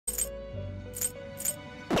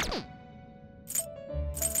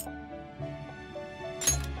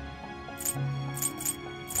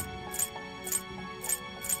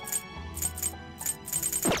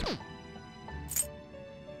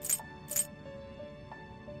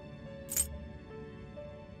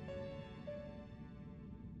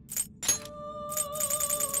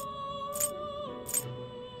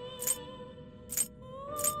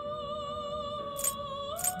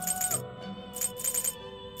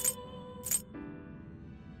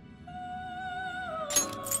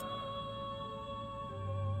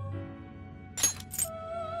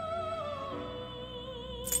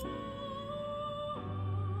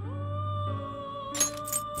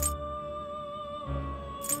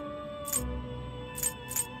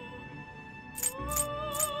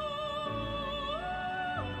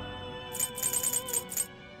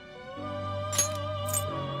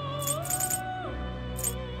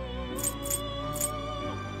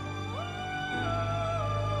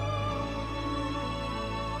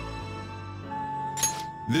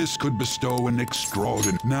This could bestow an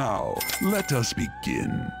extraordinary... Now, let us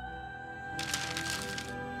begin.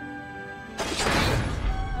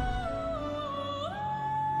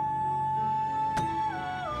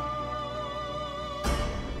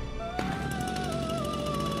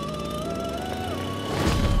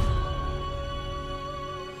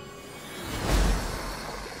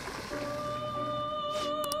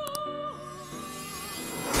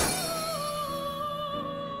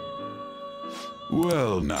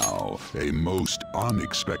 Well now, a most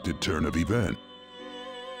unexpected turn of events.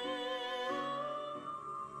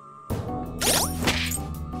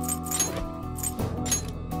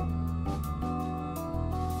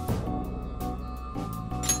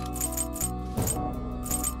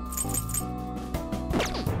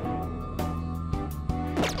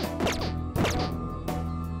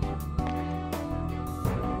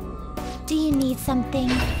 Do you need something?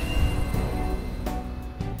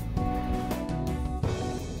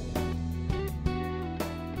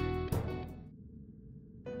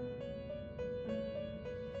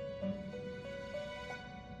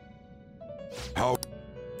 How?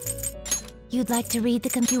 You'd like to read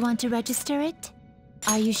the you want to register it?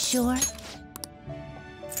 Are you sure?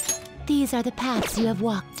 These are the paths you have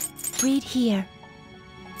walked. Read here.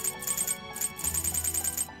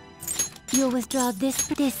 You'll withdraw this.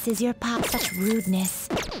 This is your path. Such rudeness.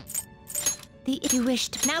 If you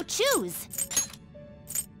wished. Now choose!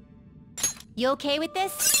 You okay with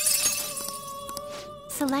this?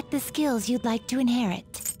 Select the skills you'd like to inherit.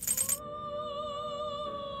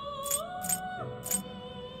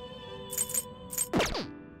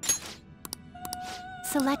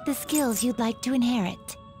 Select the skills you'd like to inherit.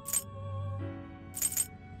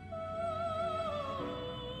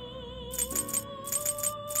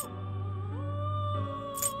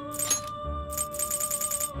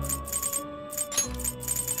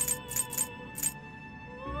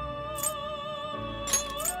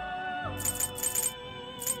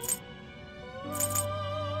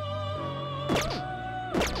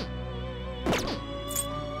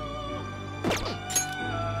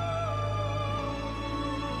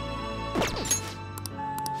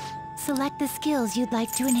 Select the skills you'd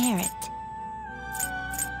like to inherit.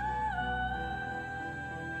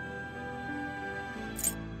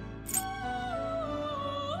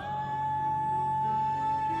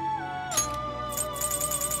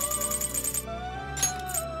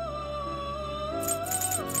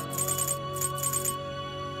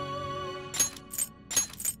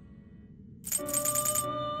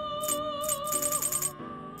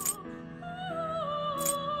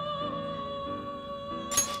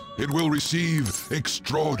 It will receive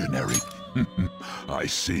extraordinary... I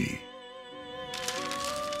see.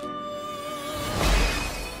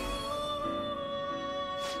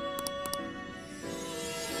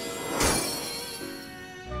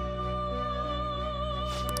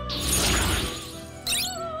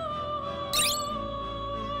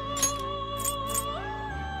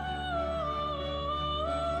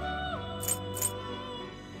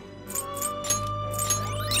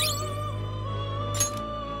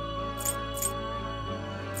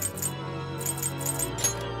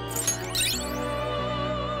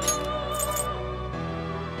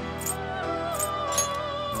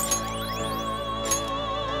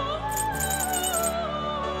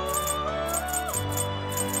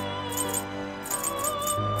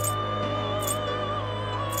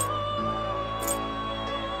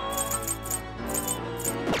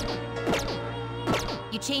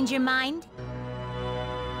 You change your mind?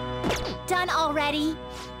 Done already?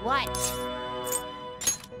 What?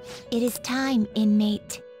 It is time,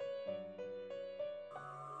 inmate.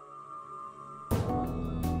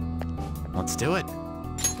 Let's do it.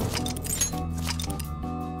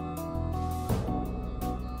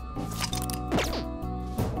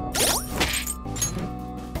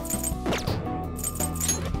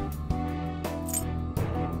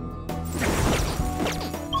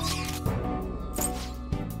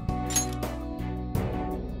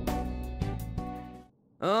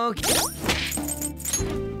 Okay.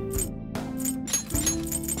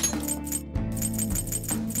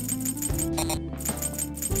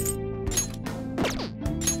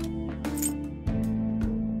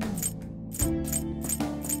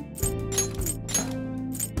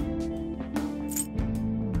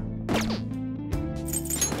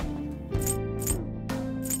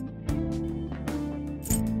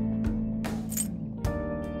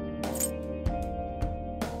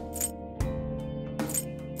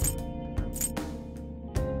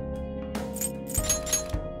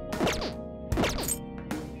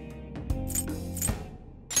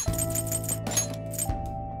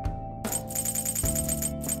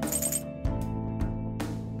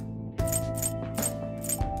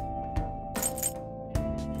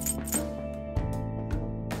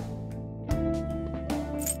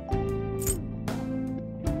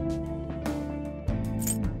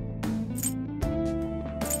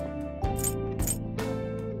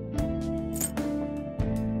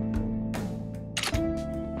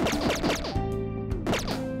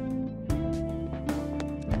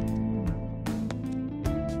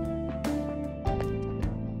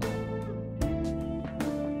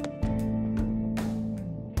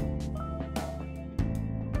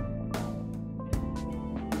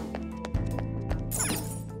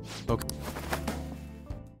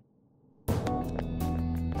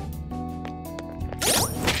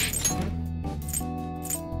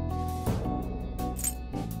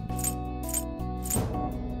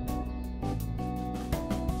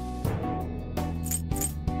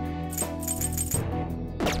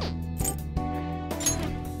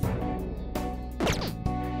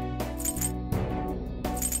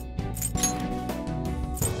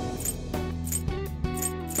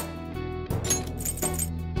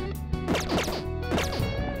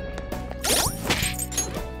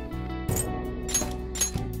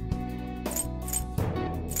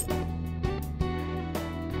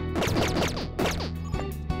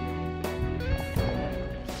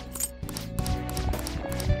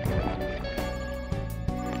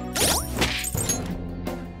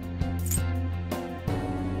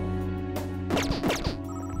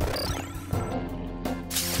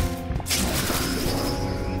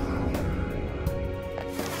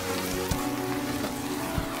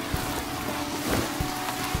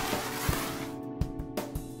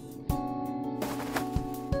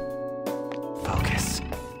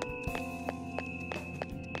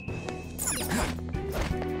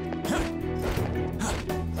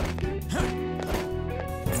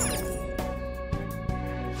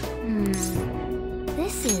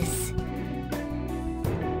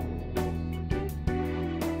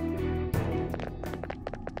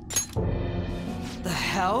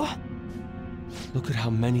 Look at how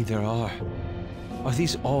many there are. Are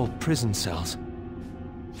these all prison cells?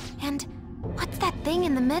 And what's that thing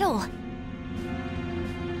in the middle?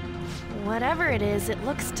 Whatever it is, it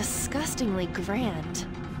looks disgustingly grand.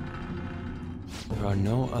 There are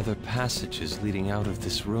no other passages leading out of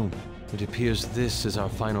this room. It appears this is our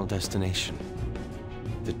final destination.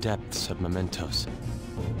 The depths of Mementos.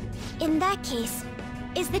 In that case,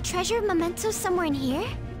 is the treasure memento somewhere in here?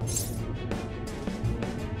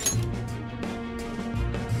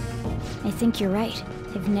 I think you're right.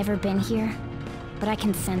 I've never been here, but I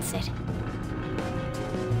can sense it.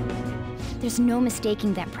 There's no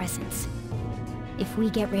mistaking that presence. If we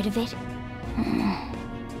get rid of it...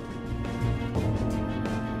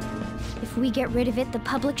 If we get rid of it, the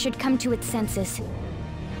public should come to its senses.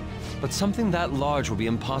 But something that large will be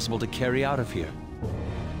impossible to carry out of here.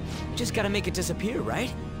 Just gotta make it disappear,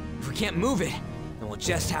 right? If we can't move it, then we'll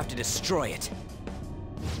just have to destroy it.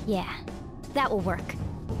 Yeah, that will work.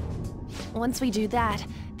 Once we do that,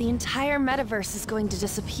 the entire metaverse is going to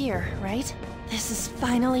disappear, right? This is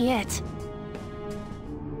finally it.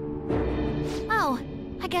 Oh,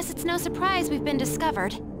 I guess it's no surprise we've been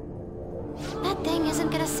discovered. That thing isn't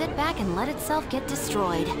gonna sit back and let itself get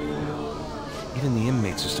destroyed. Even the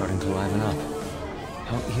inmates are starting to liven up.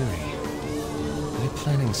 How eerie. Are they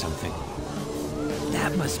planning something?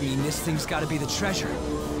 That must mean this thing's gotta be the treasure.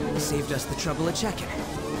 It saved us the trouble of checking.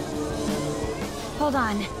 Hold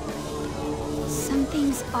on.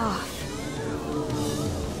 Something's off.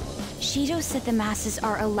 Shido said the masses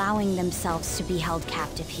are allowing themselves to be held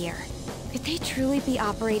captive here. Could they truly be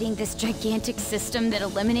operating this gigantic system that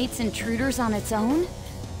eliminates intruders on its own?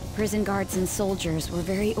 Prison guards and soldiers were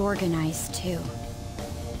very organized, too.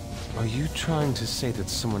 Are you trying to say that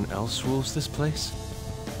someone else rules this place?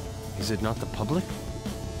 Is it not the public?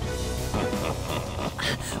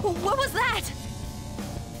 What was that?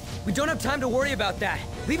 We don't have time to worry about that.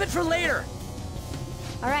 Leave it for later.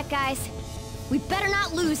 All right, guys. We better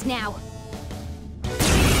not lose now.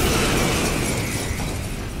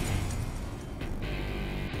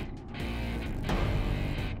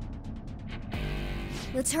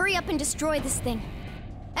 Let's hurry up and destroy this thing.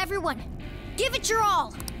 Everyone, give it your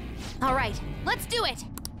all. All right, let's do it.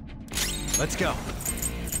 Let's go.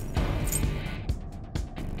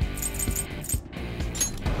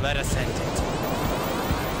 Let us end it.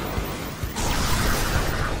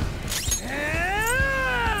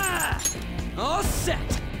 All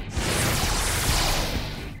set!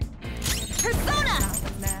 Persona!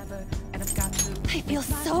 I feel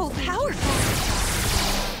so powerful.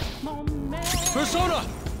 Persona!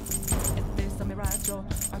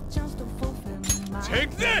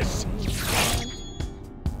 Take this!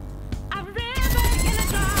 And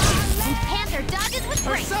Panther dodges with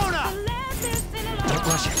grace. Persona! Don't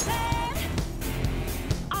rush it.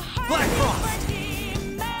 Black Frost!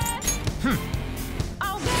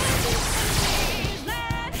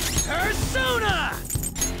 Persona!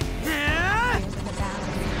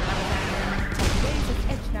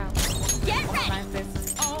 Get ready!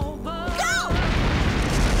 Go!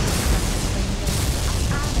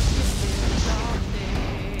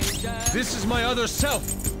 This is my other self!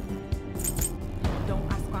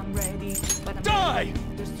 Die!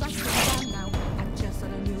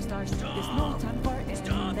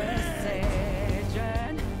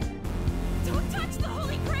 Don't touch the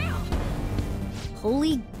Holy Grail!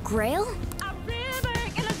 Holy Grail?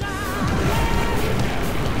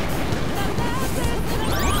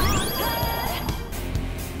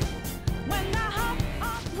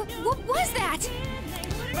 What was that?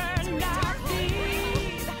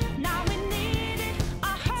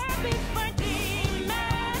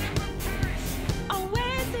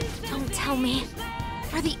 Don't tell me.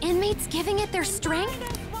 Are the inmates giving it their strength?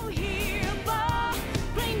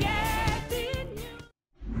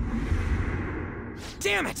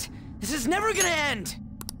 Damn it! This is never gonna end!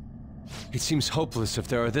 It seems hopeless if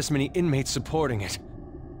there are this many inmates supporting it.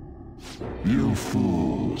 You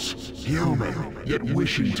fools, human, yet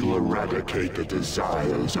wishing to eradicate the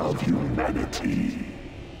desires of humanity.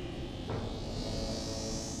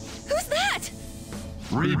 Who's that?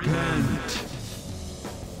 Repent!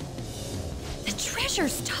 The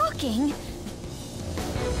treasure's talking.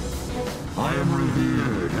 I am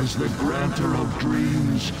revered as the granter of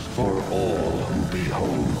dreams for all who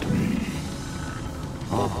behold me.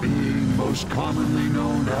 A being most commonly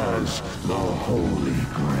known as the Holy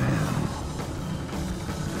Grail.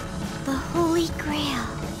 The Holy Grail.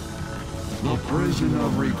 The prison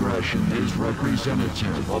of regression is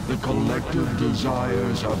representative of the collective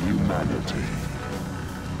desires of humanity.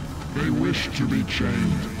 They wish to be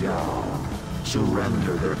chained down,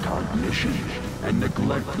 surrender their cognition and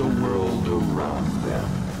neglect the world around them.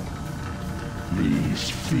 These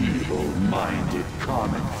feeble-minded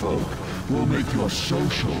common folk will make your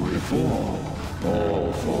social reform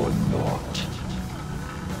all for naught.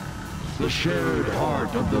 The shared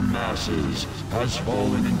heart of the masses has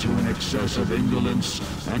fallen into an excess of indolence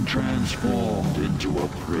and transformed into a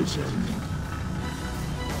prison.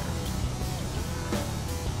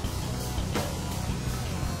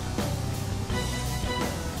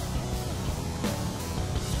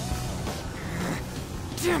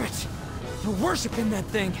 Damn it! They're worshiping that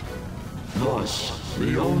thing! Thus,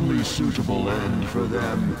 the only suitable end for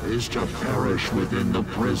them is to perish within the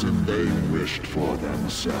prison they wished for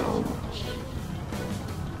themselves.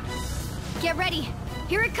 Get ready!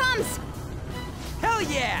 Here it comes! Hell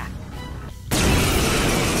yeah!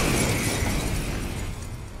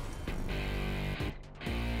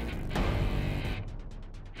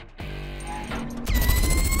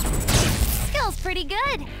 Skill's pretty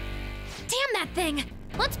good! Damn that thing!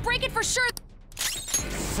 Let's break it for sure!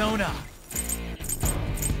 Sona!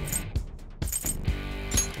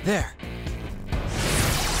 There.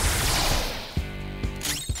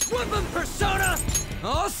 Woodland Persona!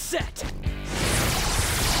 All set!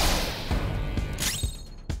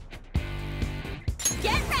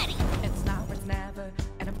 Get ready! It's now or it's never,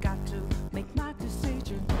 and I've got to make my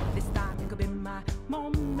decision. This time could be my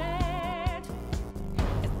moment.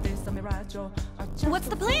 Is this a mirage or just What's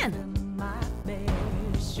the plan? my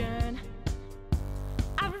mission?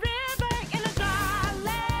 A river in a dry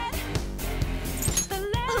land.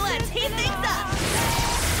 Let's heat things up!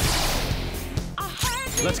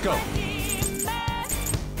 Let's go.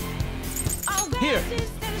 Here.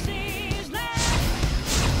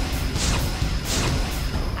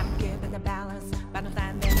 I'm giving the balance, but I'm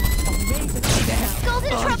standing. Don't make the Skull's in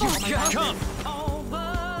trouble! Come! over.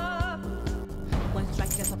 One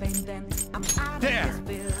strike gets a pain, then I'm out There. of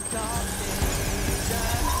this field of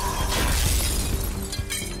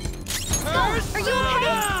Skull, are you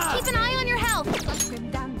okay? Keep an eye on your health! I'm scream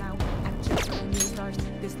down now. I'm just a new stars.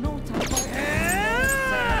 There's no time for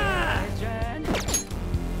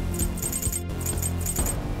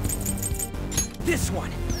This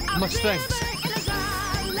one! Much thanks.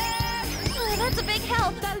 Oh, that's a big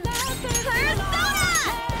help!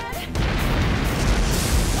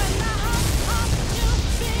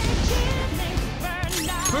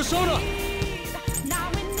 Persona!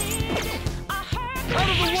 Out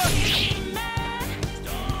of the way!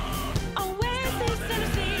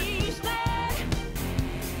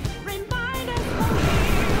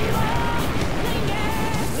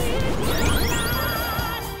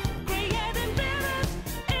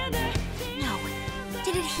 No.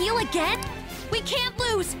 Did it heal again? We can't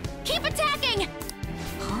lose! Keep attacking!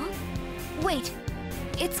 Huh? Wait.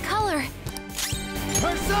 It's color.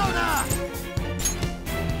 Persona!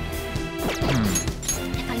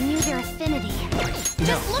 If I knew their affinity.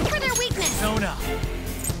 Just look for their weakness! Persona!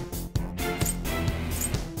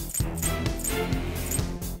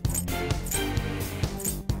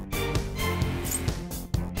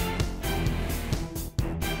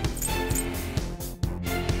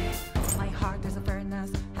 My heart is a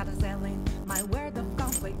furnace, had a selling my word of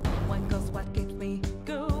conflict. One goes what keeps me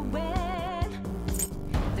going.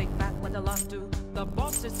 Take back what I lost to the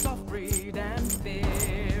bosses of greed and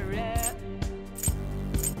spirit.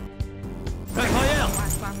 Raphael!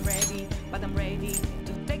 I'm ready, but I'm ready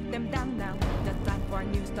to take them down now. The time for a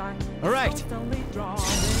new start. All right. Constantly drawing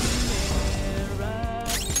nearer.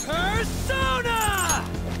 Persona!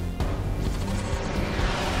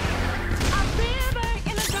 A river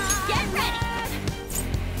in a dry Get ready! land.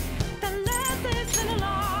 The last is in a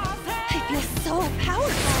lost hand. I feel so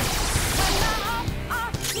powerful!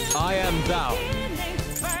 I am thou.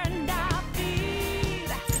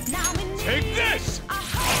 Take this!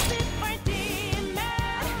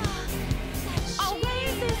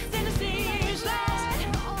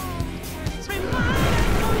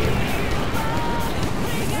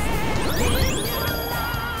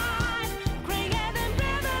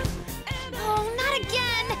 Oh, not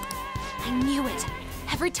again! I knew it.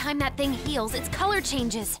 Every time that thing heals, its color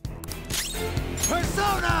changes.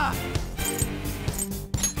 Persona!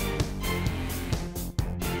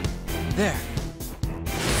 There.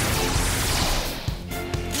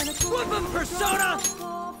 Woodland Persona!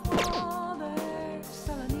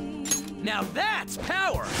 Now that's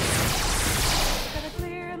power!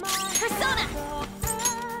 Persona!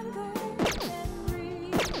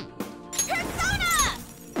 Persona!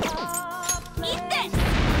 Eat this!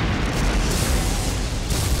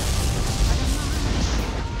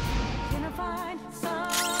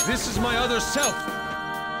 This is my other self.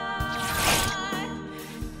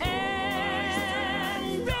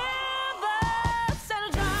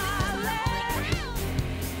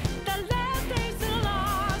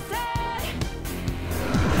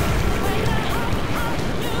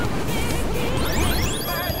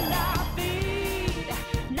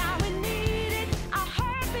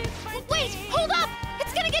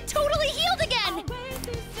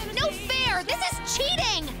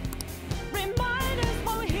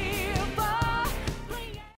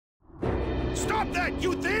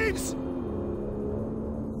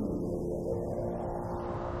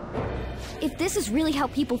 If this is really how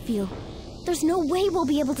people feel, there's no way we'll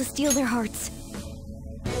be able to steal their hearts.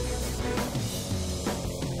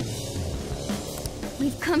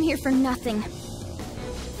 We've come here for nothing.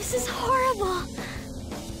 This is horrible.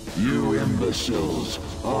 You imbeciles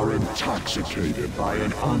are intoxicated by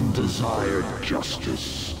an undesired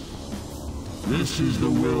justice. This is the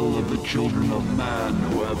will of the children of man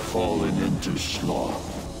who have fallen into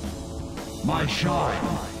sloth. My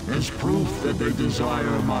shine is proof that they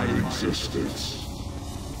desire my existence.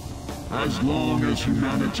 As long as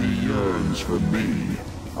humanity yearns for me,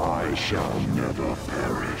 I shall never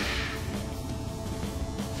perish.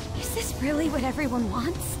 Is this really what everyone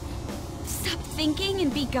wants? Stop thinking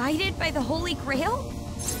and be guided by the Holy Grail?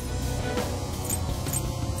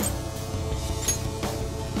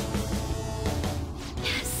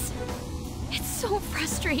 Yes. It's so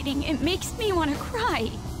frustrating. It makes me want to cry.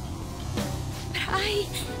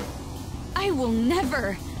 But I will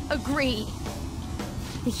never agree.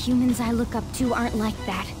 The humans I look up to aren't like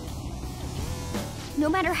that. No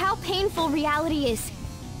matter how painful reality is,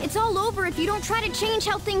 it's all over if you don't try to change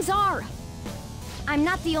how things are. I'm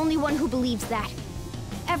not the only one who believes that.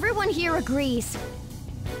 Everyone here agrees.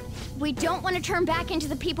 We don't want to turn back into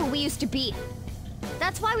the people we used to be.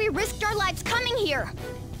 That's why we risked our lives coming here.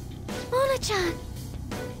 Mona-chan.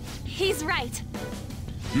 He's right.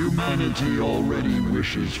 Humanity already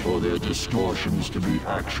wishes for their distortions to be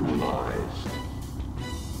actualized.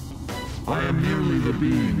 I am merely the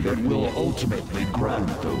being that will ultimately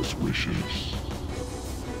grant those wishes.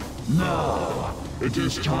 Now, it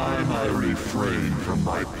is time I refrain from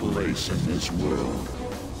my place in this world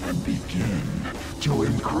and begin to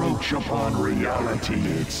encroach upon reality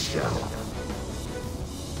itself.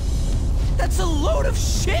 That's a load of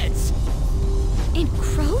shit!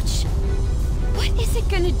 Encroach? What is it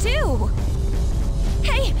gonna do?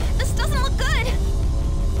 Hey, this doesn't look good!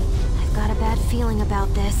 I've got a bad feeling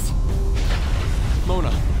about this.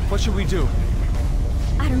 Mona, what should we do?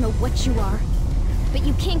 I don't know what you are, but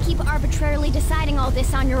you can't keep arbitrarily deciding all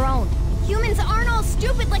this on your own. Humans aren't all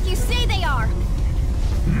stupid like you say they are!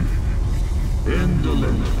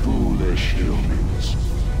 Indolent, foolish humans,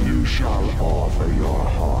 you shall offer your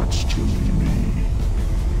hearts to me.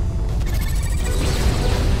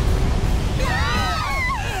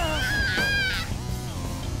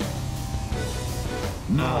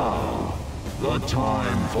 Now, the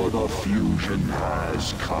time for the fusion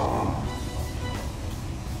has come.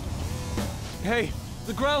 Hey,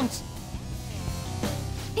 the ground's...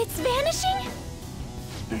 It's vanishing?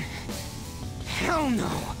 Hell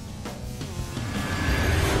no!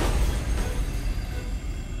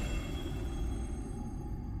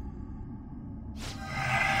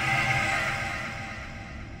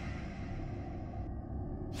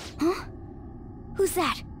 Huh? Who's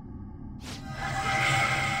that?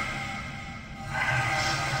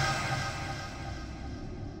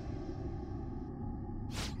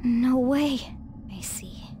 No way. I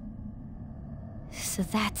see. So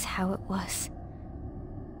that's how it was.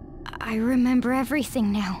 I remember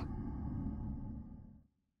everything now.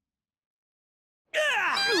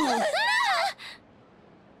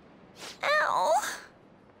 Ow!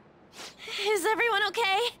 Is everyone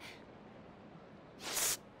okay?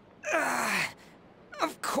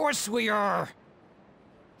 Of course we are!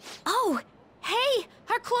 Oh, hey!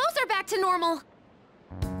 Our clothes are back to normal!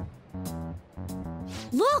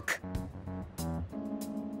 Look!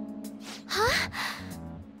 Huh?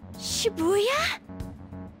 Shibuya?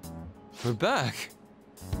 We're back.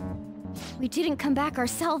 We didn't come back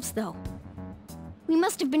ourselves, though. We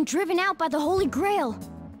must have been driven out by the Holy Grail.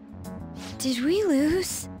 Did we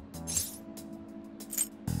lose?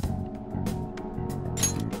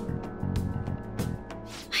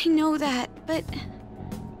 I know that, but...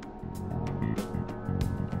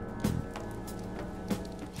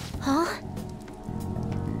 Huh?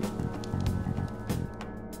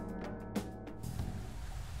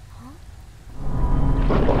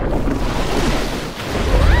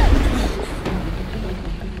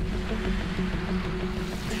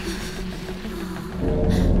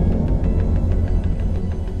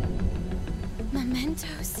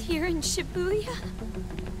 Mementos here in Shibuya?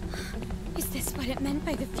 Is this what it meant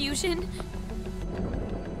by the fusion?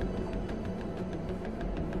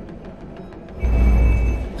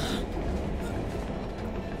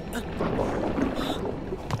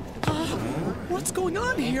 What's going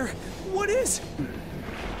on here? What is...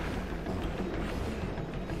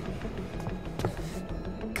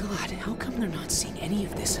 God, how come they're not seeing any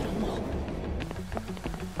of this at all?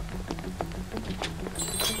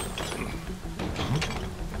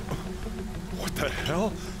 What the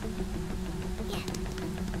hell?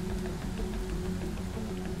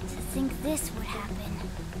 To think this would happen.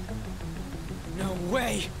 No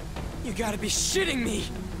way! You gotta be shitting me!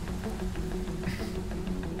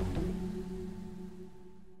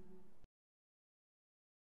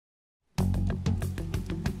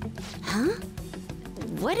 Huh?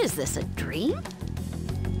 What is this, a dream?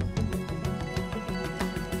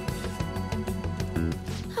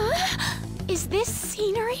 Is this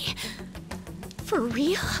scenery? For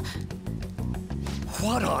real?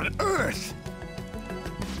 What on earth?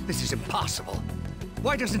 This is impossible.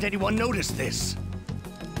 Why doesn't anyone notice this?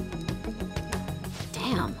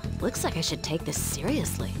 Damn, looks like I should take this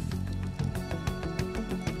seriously.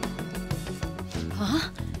 Huh?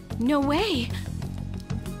 No way!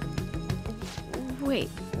 Wait,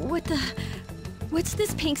 what the... What's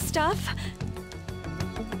this pink stuff?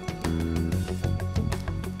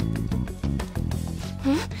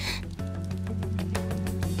 Huh?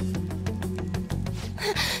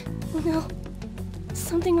 No.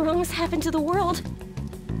 Something wrong has happened to the world.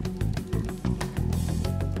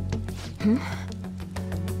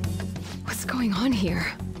 What's going on here?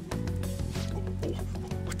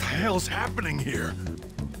 What the hell's happening here?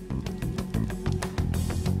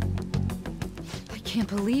 I can't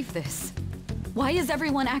believe this. Why is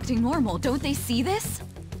everyone acting normal? Don't they see this?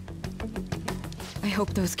 I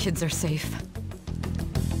hope those kids are safe.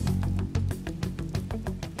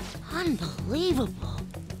 Unbelievable.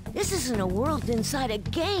 This isn't a world inside a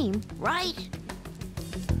game, right?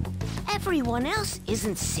 Everyone else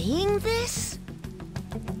isn't seeing this?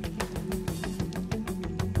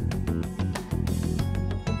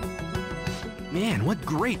 Man, what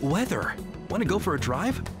great weather! Want to go for a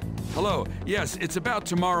drive? Hello. Yes, it's about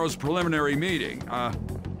tomorrow's preliminary meeting.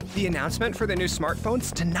 The announcement for the new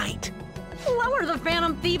smartphones tonight. What were the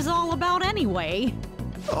Phantom Thieves all about anyway?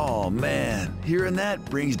 Oh man, hearing that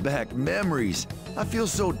brings back memories. I feel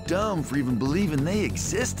so dumb for even believing they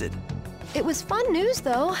existed. It was fun news,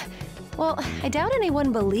 though. Well, I doubt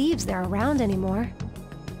anyone believes they're around anymore.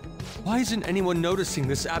 Why isn't anyone noticing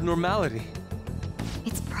this abnormality?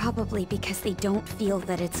 It's probably because they don't feel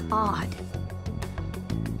that it's odd.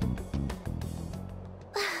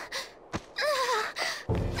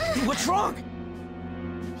 What's wrong?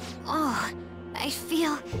 Oh, I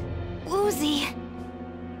feel woozy.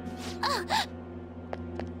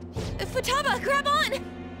 Futaba, grab on!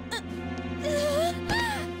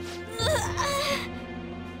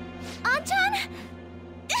 Anton?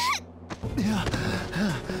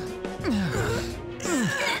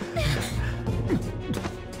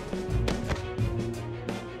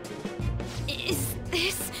 Is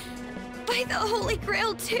this by the Holy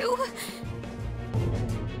Grail too?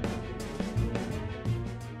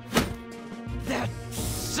 That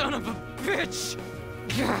son of a bitch!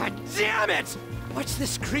 God damn it! What's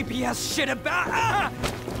this creepy-ass shit about? Ah!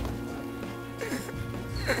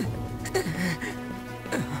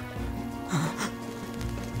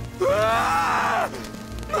 Ah!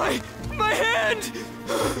 My hand!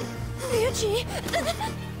 Ryuji!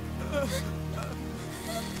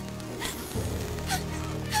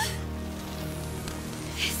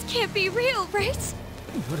 This can't be real, right?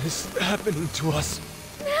 What is happening to us?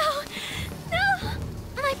 No! No!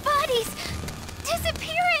 My body's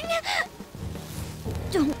disappearing!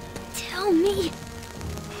 Don't tell me.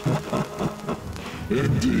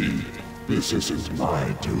 Indeed, this isn't my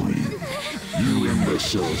doing. You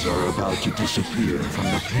imbeciles are about to disappear from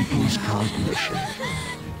the people's cognition.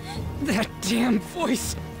 That damn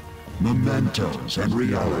voice! Mementos and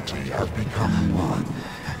reality have become one.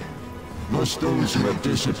 Thus those who have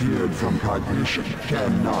disappeared from cognition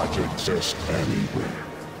cannot exist anywhere.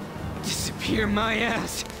 Disappear my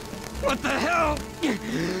ass! What the hell?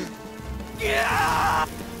 Yeah!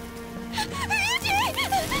 Ryuji!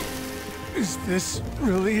 Is this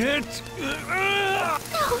really it? No!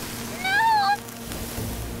 No!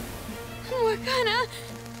 Morgana,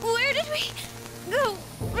 where did we go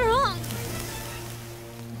wrong?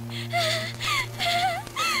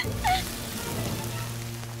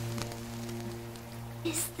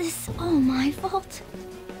 Is this all my fault?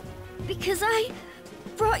 Because I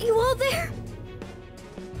brought you all there?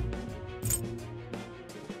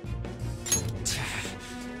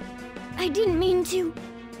 I didn't mean to.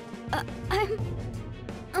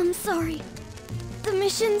 I'm sorry. The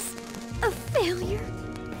mission's a failure.